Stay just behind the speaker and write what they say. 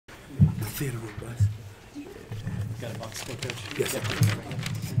theater room, guys. Got a box score, Coach? Yes.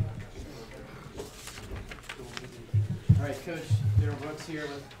 All right, Coach. Daryl Brooks here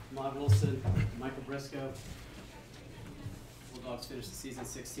with Maud Wilson, Michael Briscoe. Bulldogs finished the season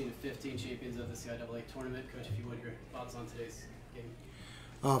 16-15, champions of the NCAA tournament. Coach, if you would, your thoughts on today's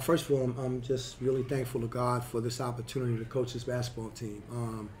game? First of all, I'm just really thankful to God for this opportunity to coach this basketball team.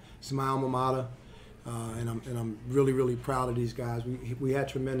 It's my alma mater, and I'm really, really proud of these guys. We had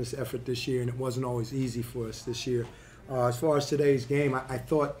tremendous effort this year, and it wasn't always easy for us this year. As far as today's game, I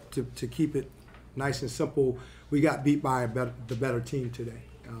thought to keep it nice and simple, we got beat by the better team today.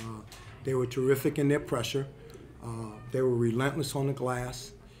 They were terrific in their pressure. They were relentless on the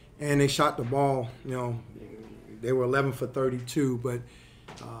glass, and they shot the ball. You know, they were 11 for 32, but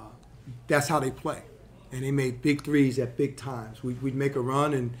that's how they play. And they made big threes at big times. We'd make a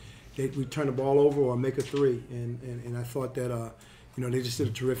run, and we'd turn the ball over or make a three. And I thought that you know, they just did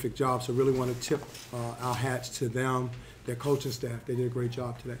a terrific job. So I really want to tip our hats to them, their coaching staff. They did a great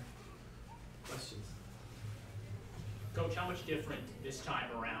job today. Questions? Coach, how much different this time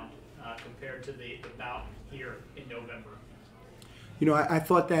around compared to the bout here in November? You know, I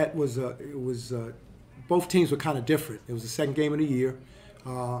thought that was both teams were kind of different. It was the second game of the year.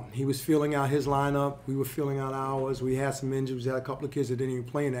 He was filling out his lineup. We were filling out ours. We had some injuries. We had a couple of kids that didn't even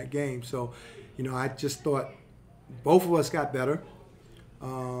play in that game. So, you know, I just thought both of us got better.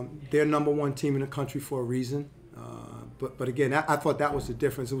 They're #1 team in the country for a reason. But again, I thought that was the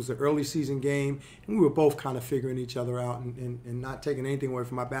difference. It was an early season game, and we were both kind of figuring each other out and not taking anything away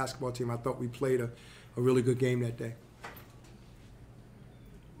from my basketball team. I thought we played a really good game that day.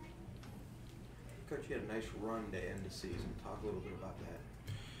 Coach, you had a nice run to end the season. Talk a little bit about that.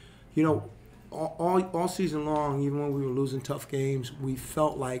 You know, all season long, even when we were losing tough games, we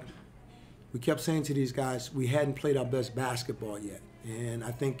felt like we kept saying to these guys, we hadn't played our best basketball yet. And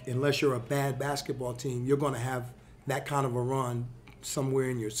I think unless you're a bad basketball team, you're going to have that kind of a run somewhere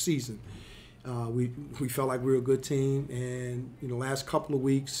in your season. We felt like we were a good team, and you know, last couple of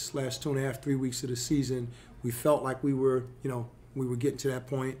weeks, last 2.5, 3 weeks of the season, we felt like we were, you know, we were getting to that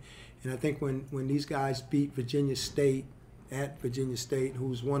point. And I think when these guys beat Virginia State at Virginia State,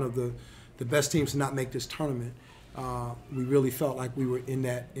 who's one of the best teams to not make this tournament, we really felt like we were in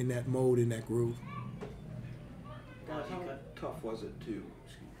that mode, in that groove. How tough was it to, you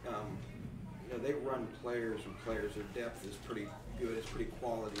know, they run players and players. Their depth is pretty good. It's pretty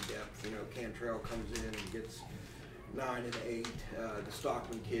quality depth. You know, Cantrell comes in and gets 9 and 8. The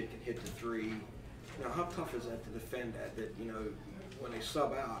Stockman kid can hit the 3. You know, how tough is that to defend that? That, you know, when they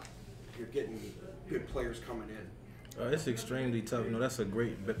sub out, you're getting good players coming in. It's extremely tough. You know, that's a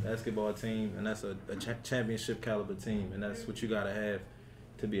great basketball team, and that's a championship caliber team, and that's what you gotta have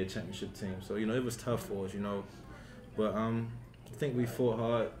to be a championship team. So, you know, it was tough for us, you know, but I think we fought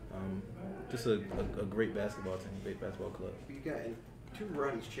hard. Just a great basketball team, great basketball club. You got 2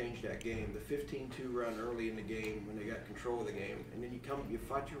 runs changed that game. The 15-2 run early in the game when they got control of the game, and then you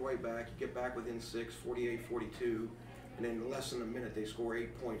fight your way back. You get back within 6, 48-42. And then in less than a minute, they score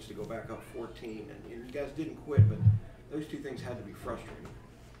 8 points to go back up 14. And you guys didn't quit, but those 2 things had to be frustrating.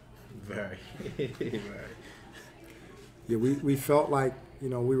 Very, very. Yeah, we felt like, you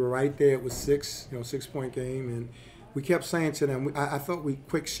know, we were right there. It was 6-point game, and we kept saying to them, I thought we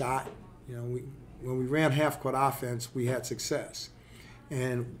quick shot. You know, when we ran half-court offense, we had success.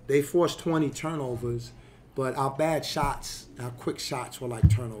 And they forced 20 turnovers, but our bad shots, our quick shots were like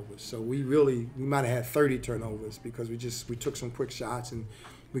turnovers. So we might have had 30 turnovers because we took some quick shots, and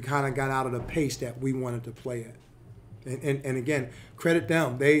we kind of got out of the pace that we wanted to play at. And again, credit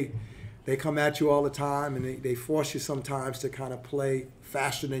them. They come at you all the time, and they force you sometimes to kind of play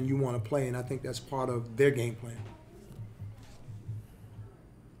faster than you want to play, and I think that's part of their game plan.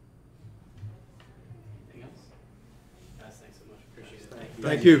 Anything else? Guys, thanks so much. Appreciate it.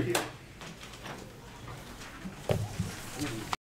 Thank you.